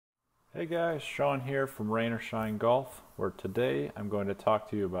Hey guys, Sean here from Rain or Shine Golf, where today I'm going to talk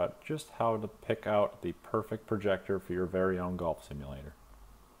to you about just how to pick out the perfect projector for your very own golf simulator.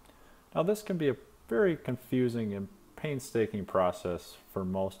 Now this can be a very confusing and painstaking process for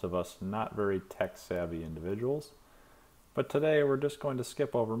most of us not very tech savvy individuals, but today we're just going to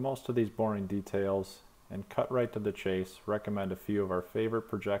skip over most of these boring details and cut right to the chase, recommend a few of our favorite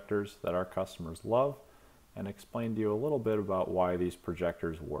projectors that our customers love, and explain to you a little bit about why these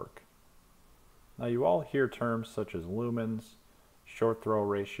projectors work. Now you all hear terms such as lumens, short throw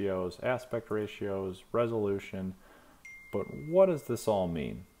ratios, aspect ratios, resolution, but what does this all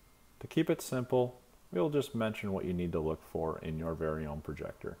mean? To keep it simple, we'll just mention what you need to look for in your very own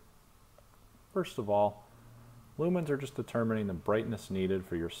projector. First of all, lumens are just determining the brightness needed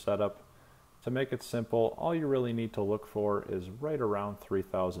for your setup. To make it simple, all you really need to look for is right around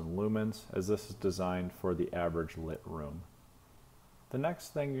 3000 lumens, as this is designed for the average lit room. The next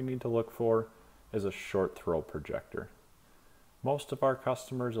thing you need to look for is a short throw projector. Most of our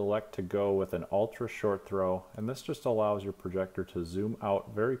customers elect to go with an ultra short throw, and this just allows your projector to zoom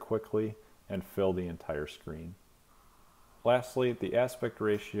out very quickly and fill the entire screen. Lastly, the aspect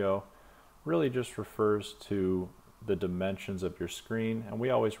ratio really just refers to the dimensions of your screen, and we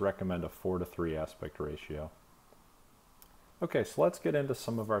always recommend a 4:3 aspect ratio. Okay, so let's get into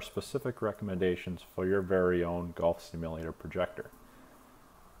some of our specific recommendations for your very own golf simulator projector.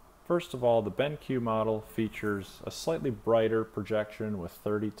 First of all, the BenQ model features a slightly brighter projection with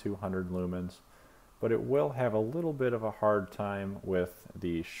 3200 lumens, but it will have a little bit of a hard time with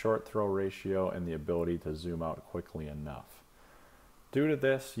the short throw ratio and the ability to zoom out quickly enough. Due to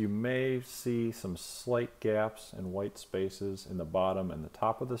this, you may see some slight gaps and white spaces in the bottom and the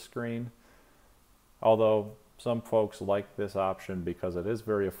top of the screen, although some folks like this option because it is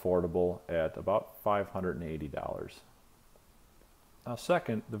very affordable at about $580. Now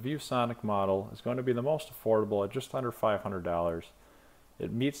second, the ViewSonic model is going to be the most affordable at just under $500.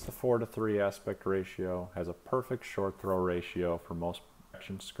 It meets the 4:3 aspect ratio, has a perfect short throw ratio for most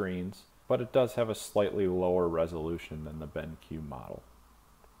projection screens, but it does have a slightly lower resolution than the BenQ model.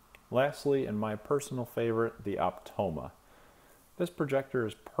 Lastly, and my personal favorite, the Optoma. This projector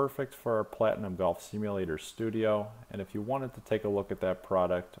is perfect for our Platinum Golf Simulator Studio, and if you wanted to take a look at that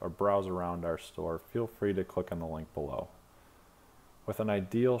product or browse around our store, feel free to click on the link below. With an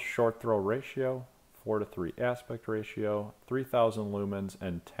ideal short throw ratio, 4:3 aspect ratio, 3000 lumens,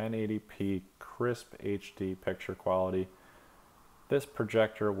 and 1080p crisp HD picture quality, this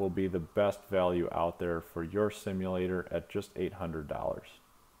projector will be the best value out there for your simulator at just $800.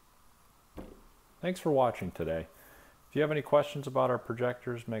 Thanks for watching today. If you have any questions about our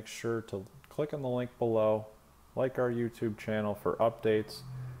projectors, make sure to click on the link below, like our YouTube channel for updates,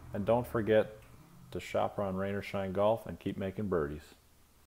 and don't forget to shop around Rain or Shine Golf and keep making birdies.